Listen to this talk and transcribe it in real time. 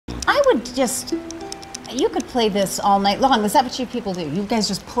would just... You could play this all night long. Is that what you people do? You guys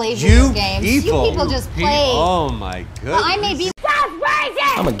just play video games? You people just play. Oh my goodness. Well, I may be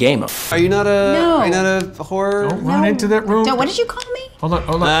I'm a gamer. Are you not a? No. Are you not a horror? Don't run into that room. What did you call me? Hold on,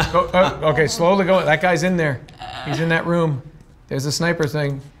 hold on. Okay, slowly go. That guy's in there. He's in that room. There's a sniper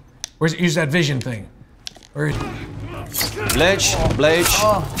thing. Where's use that vision thing? Where is Bleach.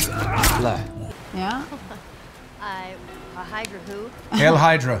 Blah. Yeah? A Hydra who? Hail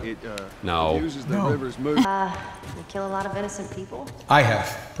Hydra. No. Uses the river's move. We kill a lot of innocent people. I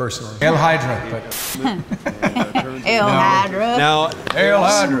have, personally. Hail Hydra, but... Hail Hydra. Now, Hail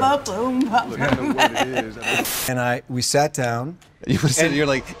Hydra. And we sat down. you would say you're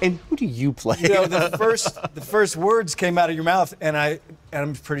like, and who do you play? You know, the first words came out of your mouth, and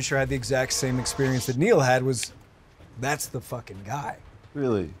I'm pretty sure I had the exact same experience that Neil had. Was, that's the fucking guy.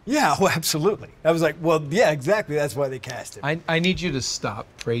 Really? Yeah, well, absolutely. I was like, well, yeah, exactly. That's why they cast him. I need you to stop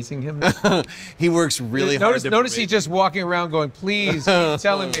praising him. He works really hard. Notice he's just walking around going, please keep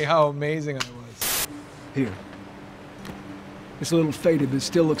telling me how amazing I was. Here. It's a little faded, but it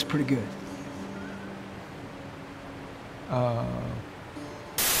still looks pretty good.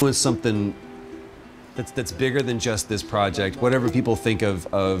 Was something that's bigger than just this project. Whatever people think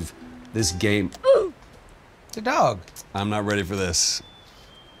of this game. It's a dog. I'm not ready for this.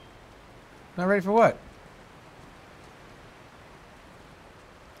 Not ready for what?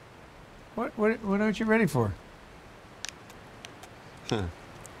 What aren't you ready for? Huh.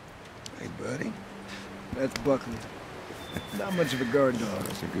 Hey, buddy. That's Buckley. Not much of a guard dog.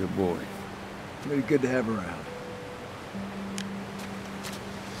 That's a good boy. Really good to have around.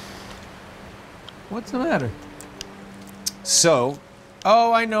 What's the matter? So.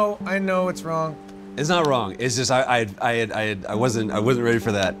 Oh, I know it's wrong. It's not wrong. It's just I wasn't ready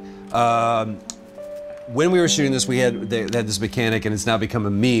for that. When we were shooting this, they had this mechanic, and it's now become a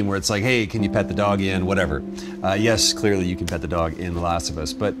meme where it's like, hey, can you pet the dog in whatever? Yes, clearly you can pet the dog in The Last of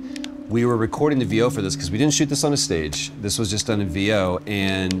Us, but we were recording the VO for this because we didn't shoot this on a stage. This was just done in VO,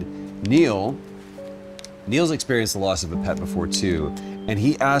 and Neil's experienced the loss of a pet before too, and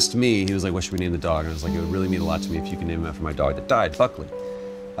he asked me, he was like, what should we name the dog? And I was like, it would really mean a lot to me if you can name him after my dog that died, Buckley.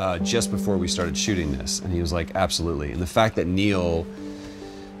 Just before we started shooting this, and he was like, absolutely. And the fact that Neil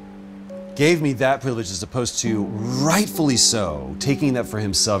gave me that privilege as opposed to, rightfully so, taking that for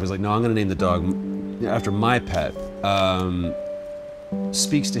himself, he's like, no, I'm gonna name the dog after my pet,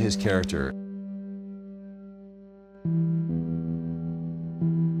 speaks to his character.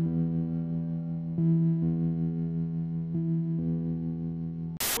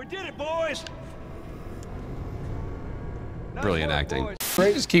 We did it, boys! Brilliant acting.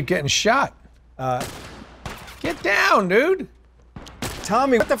 You just keep getting shot. Get down, dude.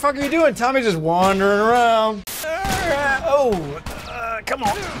 Tommy, what the fuck are you doing? Tommy's just wandering around. Come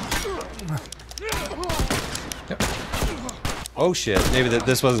on. Oh shit, maybe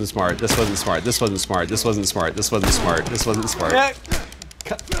this wasn't smart. This wasn't smart. This wasn't smart. This wasn't smart. This wasn't smart. This wasn't smart. Yeah.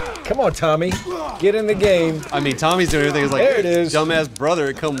 Come on, Tommy. Get in the game. I mean, Tommy's doing everything. He's like, there it is. Dumbass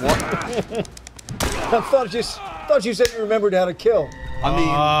brother, come walk. I thought you said you remembered how to kill. I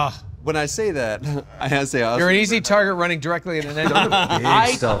mean, when I say that, I have to say, you're an easy target running directly at an enemy.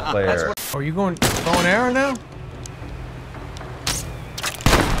 Big stealth player. Oh, you going arrow now?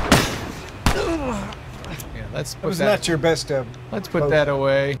 Yeah, let's put that. Was not your best. Let's put that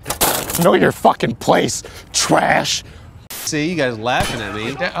away. Know your fucking place, trash. See, you guys laughing at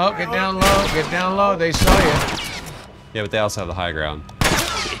me. Get down low. Get down low. They saw you. Yeah, but they also have the high ground.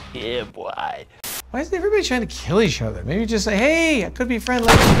 Yeah, boy. Why is everybody trying to kill each other? Maybe just say, hey, I could be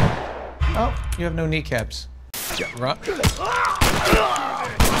friendly. Oh, you have no kneecaps.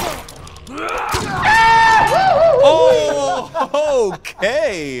 Oh,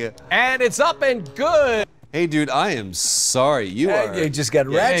 okay. And it's up and good. Hey, dude, I am sorry. You just got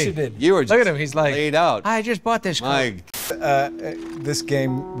ratcheted. You were just look at him. He's like laid out. I just bought this. This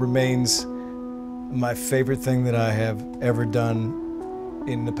game remains my favorite thing that I have ever done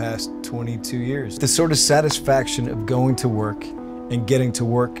in the past 22 years. The sort of satisfaction of going to work and getting to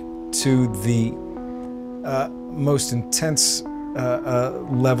work to the most intense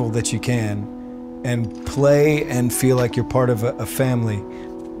level that you can and play and feel like you're part of a family.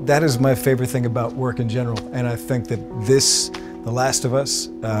 That is my favorite thing about work in general. And I think that this, The Last of Us,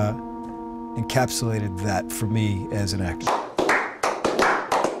 encapsulated that for me as an actor.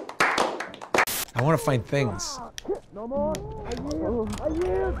 I want to find things. No more. Hey,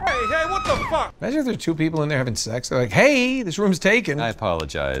 what the fuck? Imagine if there's two people in there having sex. They're like, hey, this room's taken. I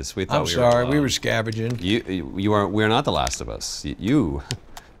apologize. We thought I'm sorry, we were scavenging. We're not The Last of Us. You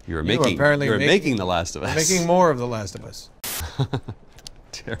were making The Last of Us. Making more of The Last of Us.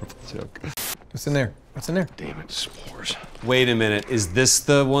 Terrible joke. What's in there? What's in there? Damn it, s'mores. Wait a minute. Is this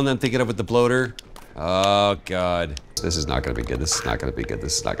the one I'm thinking of with the bloater? Oh, God. This is not gonna be good. This is not gonna be good.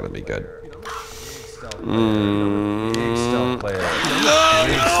 This is not gonna be good. Big stealth player.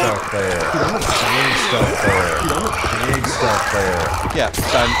 Big stealth player. Big stealth player. Big stealth player. Yeah,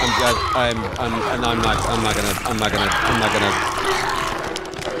 I'm not gonna.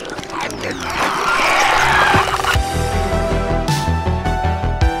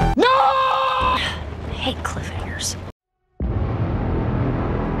 I hate cliffhangers.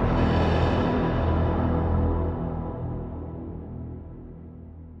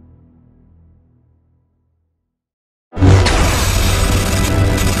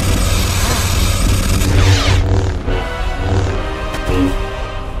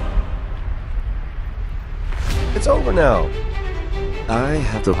 It's over now. I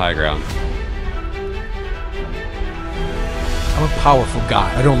have to High ground. I'm a powerful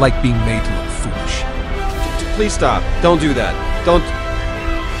guy. I don't like being made to look foolish. Please stop. Don't do that. Don't.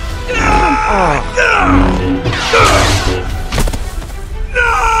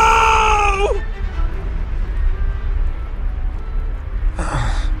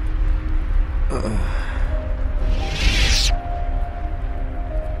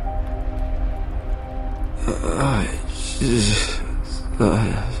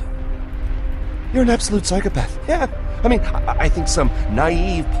 You're an absolute psychopath. Yeah. I mean, I think some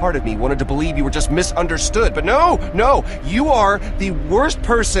naive part of me wanted to believe you were just misunderstood, but no, you are the worst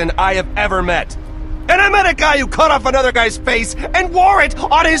person I have ever met. And I met a guy who cut off another guy's face and wore it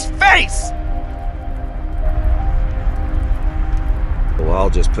on his face! Well,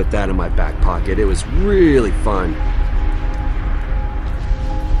 I'll just put that in my back pocket. It was really fun.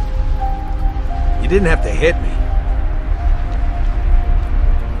 You didn't have to hit me.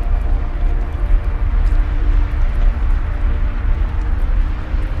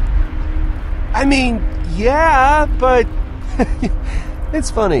 I mean, yeah, but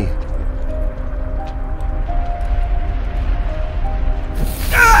it's funny.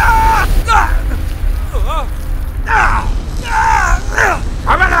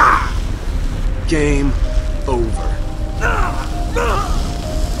 Game over.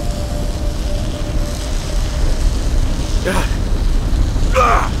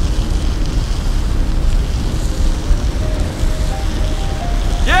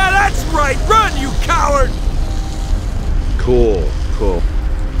 Yeah, that's right! Run, you coward! Cool.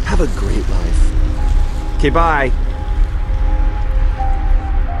 Have a great life. Okay, bye.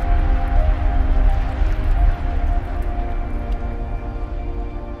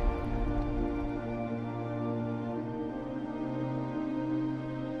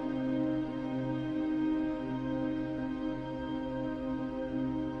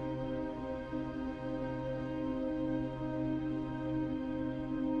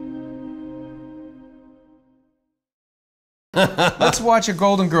 Let's watch a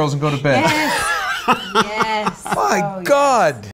Golden Girls and go to bed. Yes. Yes. My God.